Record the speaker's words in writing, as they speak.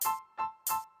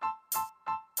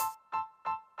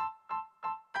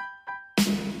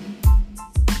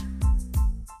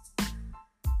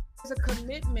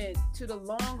commitment to the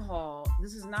long haul.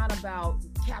 This is not about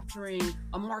capturing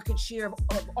a market share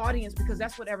of audience, because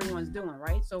that's what everyone's doing,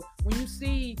 right? So when you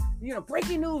see,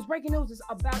 breaking news, it's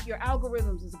about your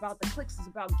algorithms, it's about the clicks, it's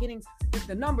about getting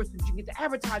the numbers so you can get the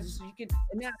advertisers, so you can,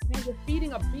 and now you're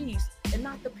feeding a beast and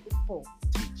not the people.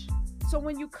 Teach. So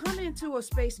when you come into a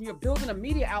space and you're building a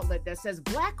media outlet that says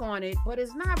black on it, but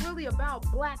it's not really about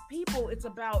black people, it's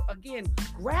about, again,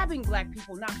 grabbing black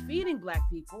people, not feeding black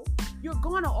people, you're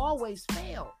going to always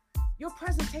fail. Your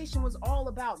presentation was all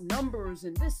about numbers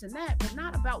and this and that, but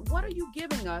not about what are you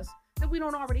giving us that we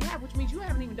don't already have, which means you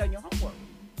haven't even done your homework.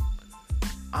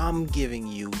 I'm giving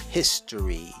you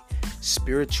history,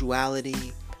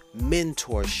 spirituality,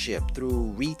 mentorship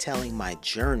through retelling my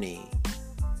journey.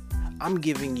 I'm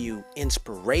giving you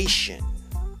inspiration,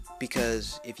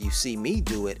 because if you see me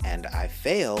do it and I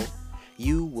fail,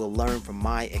 you will learn from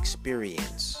my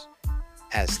experience.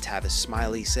 As Tavis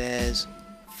Smiley says,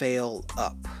 fail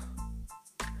up.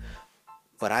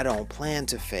 But I don't plan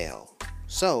to fail,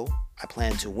 so I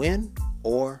plan to win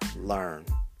or learn.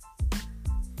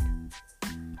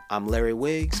 I'm Larry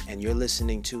Wiggs, and you're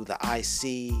listening to the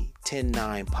IC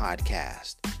 109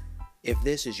 podcast. If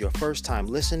this is your first time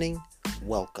listening,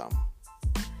 welcome.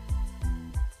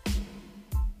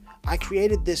 I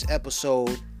created this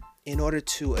episode in order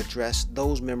to address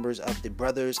those members of the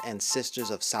Brothers and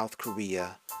Sisters of South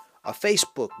Korea, a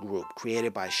Facebook group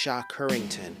created by Sha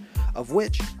Currington, of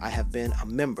which I have been a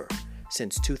member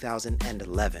since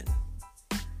 2011.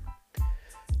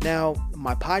 Now,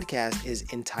 my podcast is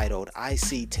entitled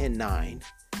IC 109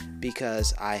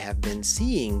 because I have been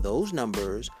seeing those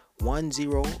numbers 10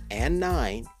 and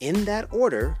 9 in that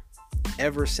order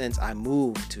ever since I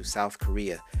moved to South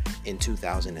Korea in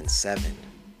 2007.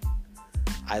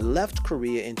 I left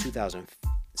Korea in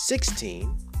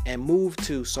 2016 and moved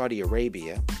to Saudi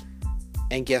Arabia.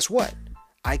 And guess what?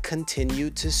 I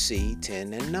continued to see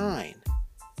 10 and 9.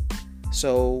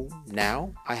 So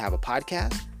now I have a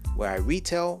podcast where I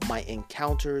retell my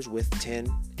encounters with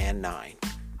 10 and 9.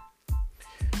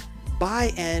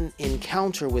 By an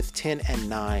encounter with 10 and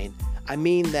 9, I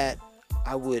mean that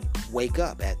I would wake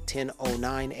up at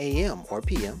 10:09 a.m. or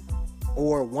p.m.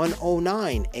 or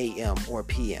 1:09 a.m. or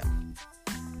p.m.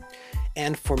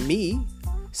 And for me,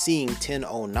 seeing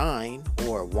 10:09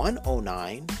 or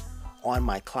 1:09 on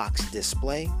my clock's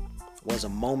display was a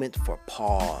moment for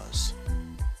pause.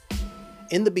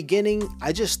 In the beginning,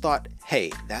 I just thought,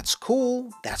 hey, that's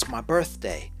cool, that's my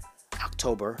birthday,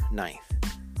 October 9th.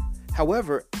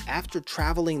 However, after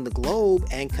traveling the globe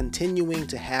and continuing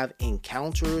to have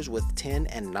encounters with 10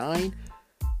 and 9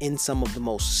 in some of the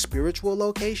most spiritual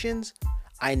locations,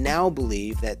 I now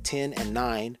believe that 10 and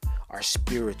 9 are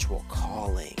spiritual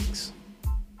callings.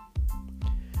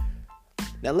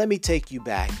 Now let me take you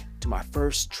back to my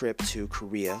first trip to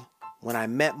Korea when I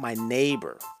met my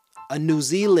neighbor, a New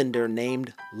Zealander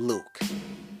named Luke.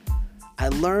 I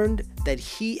learned that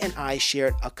he and I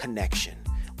shared a connection.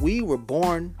 We were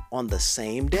born on the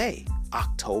same day,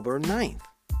 October 9th.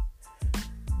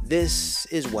 This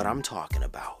is what I'm talking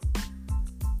about.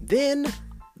 Then,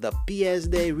 the pièce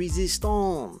de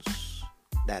résistance,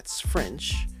 that's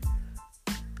French,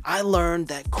 I learned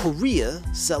that Korea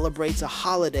celebrates a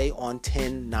holiday on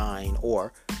 10/9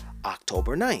 or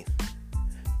October 9th.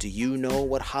 Do you know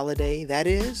what holiday that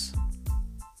is?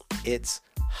 It's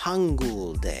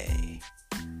Hangul Day.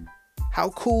 How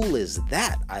cool is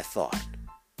that, I thought.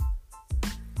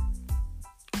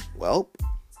 Well,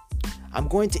 I'm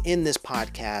going to end this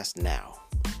podcast now,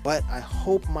 but I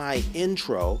hope my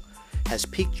intro has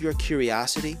piqued your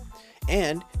curiosity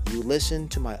and you listen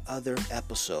to my other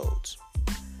episodes.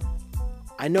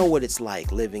 I know what it's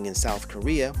like living in South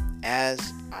Korea,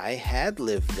 as I had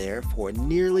lived there for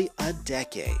nearly a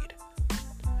decade.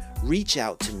 Reach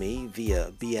out to me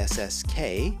via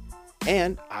BSSK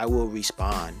and I will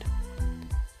respond.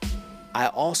 I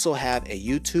also have a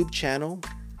YouTube channel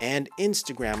and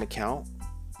Instagram account.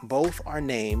 Both are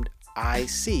named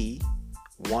IC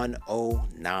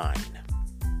 109.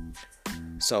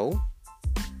 So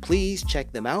please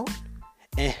check them out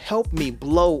and help me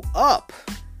blow up.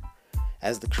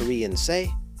 As the Koreans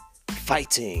say,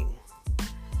 fighting.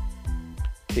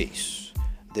 Peace.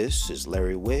 This is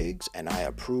Larry Wiggs and I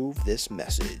approve this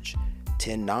message.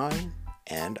 10-9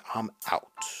 and I'm out.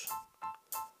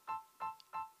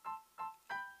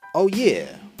 Oh yeah.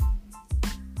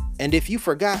 And if you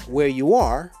forgot where you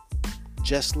are,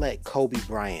 just let Kobe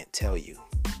Bryant tell you.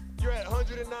 You're at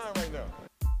 109 right now.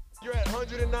 You're at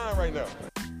 109 right now.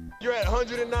 You're at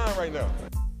 109 right now.